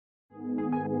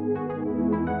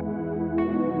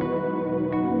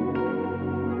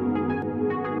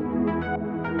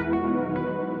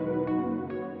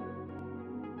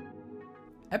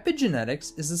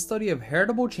Epigenetics is the study of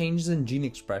heritable changes in gene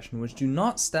expression which do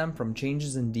not stem from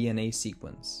changes in DNA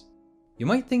sequence. You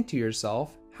might think to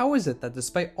yourself, how is it that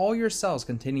despite all your cells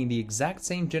containing the exact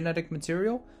same genetic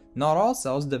material, not all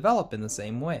cells develop in the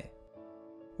same way?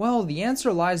 Well, the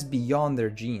answer lies beyond their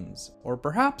genes, or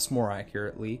perhaps more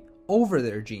accurately, over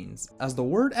their genes, as the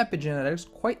word epigenetics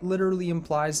quite literally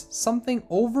implies something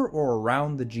over or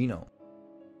around the genome.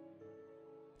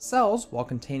 Cells, while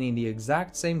containing the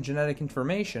exact same genetic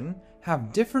information,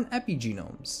 have different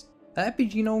epigenomes. The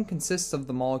epigenome consists of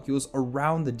the molecules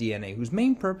around the DNA whose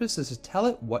main purpose is to tell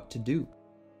it what to do.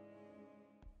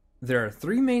 There are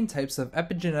three main types of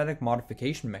epigenetic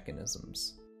modification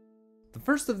mechanisms. The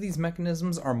first of these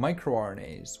mechanisms are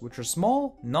microRNAs, which are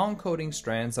small, non-coding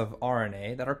strands of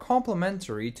RNA that are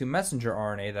complementary to messenger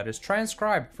RNA that is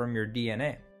transcribed from your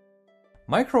DNA.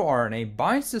 MicroRNA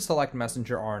binds to select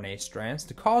messenger RNA strands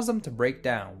to cause them to break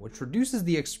down, which reduces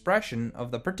the expression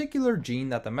of the particular gene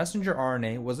that the messenger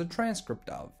RNA was a transcript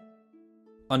of.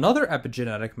 Another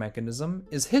epigenetic mechanism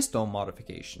is histone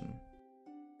modification.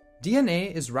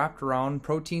 DNA is wrapped around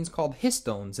proteins called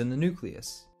histones in the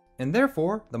nucleus, and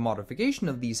therefore the modification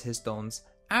of these histones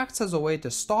acts as a way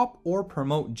to stop or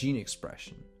promote gene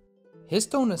expression.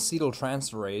 Histone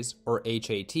acetyltransferase, or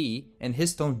HAT, and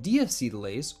histone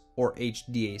deacetylase, or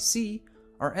HDAC,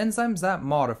 are enzymes that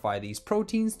modify these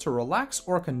proteins to relax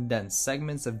or condense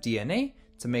segments of DNA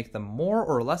to make them more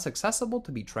or less accessible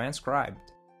to be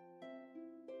transcribed.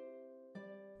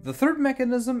 The third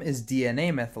mechanism is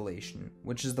DNA methylation,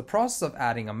 which is the process of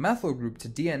adding a methyl group to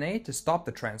DNA to stop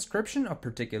the transcription of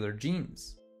particular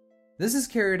genes. This is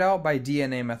carried out by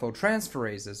DNA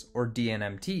methyltransferases, or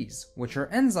DNMTs, which are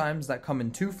enzymes that come in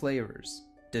two flavors,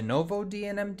 de novo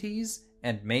DNMTs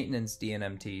and maintenance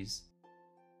DNMTs.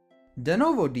 De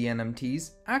novo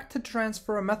DNMTs act to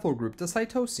transfer a methyl group to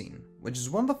cytosine, which is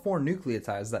one of the four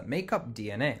nucleotides that make up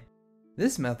DNA.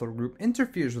 This methyl group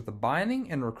interferes with the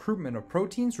binding and recruitment of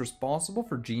proteins responsible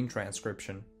for gene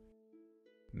transcription.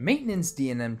 Maintenance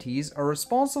DNMTs are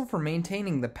responsible for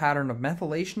maintaining the pattern of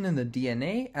methylation in the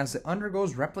DNA as it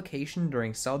undergoes replication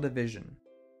during cell division.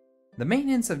 The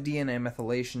maintenance of DNA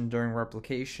methylation during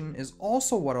replication is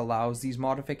also what allows these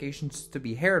modifications to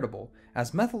be heritable,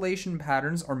 as methylation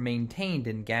patterns are maintained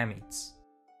in gametes.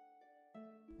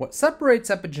 What separates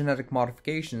epigenetic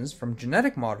modifications from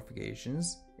genetic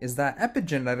modifications is that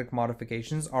epigenetic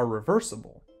modifications are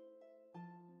reversible.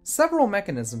 Several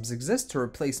mechanisms exist to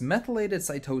replace methylated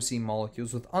cytosine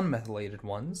molecules with unmethylated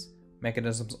ones.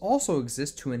 Mechanisms also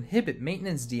exist to inhibit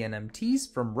maintenance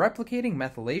DNMTs from replicating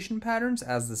methylation patterns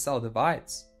as the cell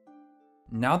divides.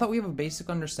 Now that we have a basic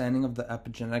understanding of the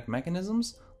epigenetic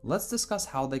mechanisms, let's discuss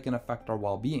how they can affect our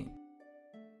well-being.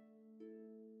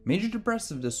 Major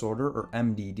depressive disorder, or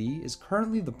MDD, is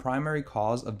currently the primary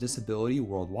cause of disability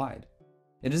worldwide.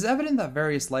 It is evident that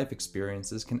various life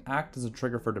experiences can act as a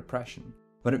trigger for depression,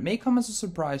 but it may come as a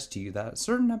surprise to you that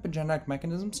certain epigenetic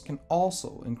mechanisms can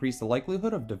also increase the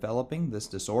likelihood of developing this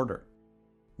disorder.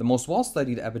 The most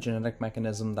well-studied epigenetic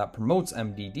mechanism that promotes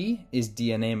MDD is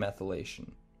DNA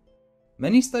methylation.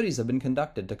 Many studies have been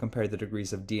conducted to compare the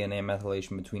degrees of DNA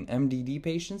methylation between MDD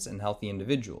patients and healthy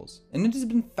individuals, and it has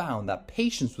been found that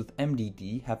patients with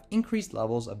MDD have increased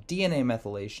levels of DNA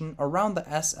methylation around the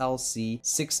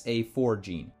SLC6A4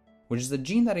 gene, which is the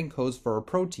gene that encodes for a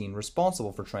protein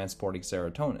responsible for transporting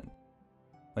serotonin.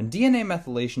 When DNA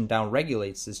methylation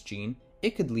downregulates this gene,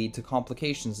 it could lead to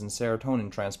complications in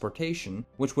serotonin transportation,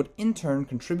 which would in turn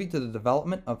contribute to the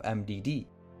development of MDD.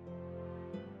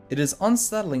 It is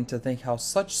unsettling to think how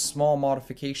such small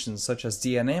modifications such as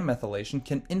DNA methylation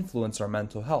can influence our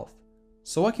mental health.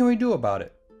 So what can we do about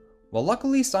it? Well,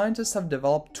 luckily scientists have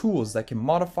developed tools that can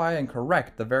modify and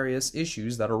correct the various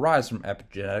issues that arise from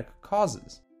epigenetic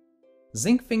causes.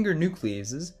 Zinc finger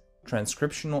nucleases,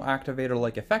 transcriptional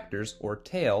activator-like effectors, or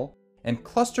TAIL, and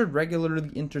clustered regularly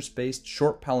interspaced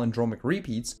short palindromic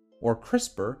repeats, or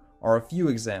CRISPR, are a few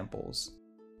examples.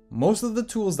 Most of the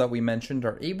tools that we mentioned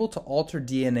are able to alter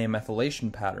DNA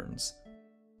methylation patterns.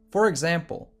 For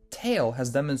example, TAIL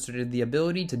has demonstrated the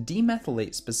ability to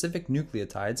demethylate specific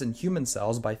nucleotides in human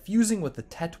cells by fusing with the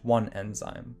TET1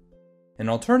 enzyme. An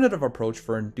alternative approach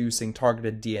for inducing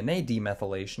targeted DNA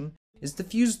demethylation is to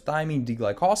fuse thymine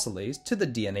deglycosylase to the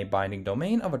DNA binding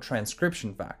domain of a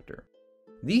transcription factor.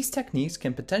 These techniques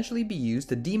can potentially be used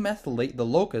to demethylate the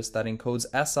locus that encodes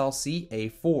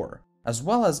SLC-A4, as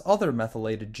well as other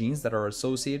methylated genes that are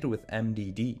associated with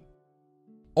MDD.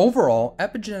 Overall,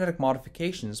 epigenetic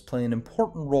modifications play an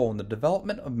important role in the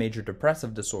development of major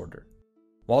depressive disorder.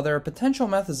 While there are potential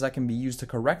methods that can be used to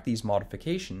correct these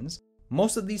modifications,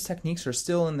 most of these techniques are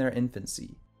still in their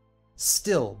infancy.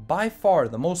 Still, by far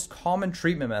the most common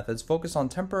treatment methods focus on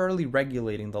temporarily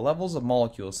regulating the levels of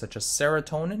molecules such as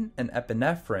serotonin and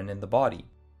epinephrine in the body.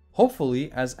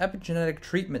 Hopefully, as epigenetic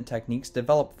treatment techniques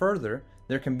develop further,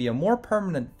 there can be a more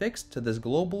permanent fix to this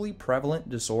globally prevalent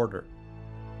disorder.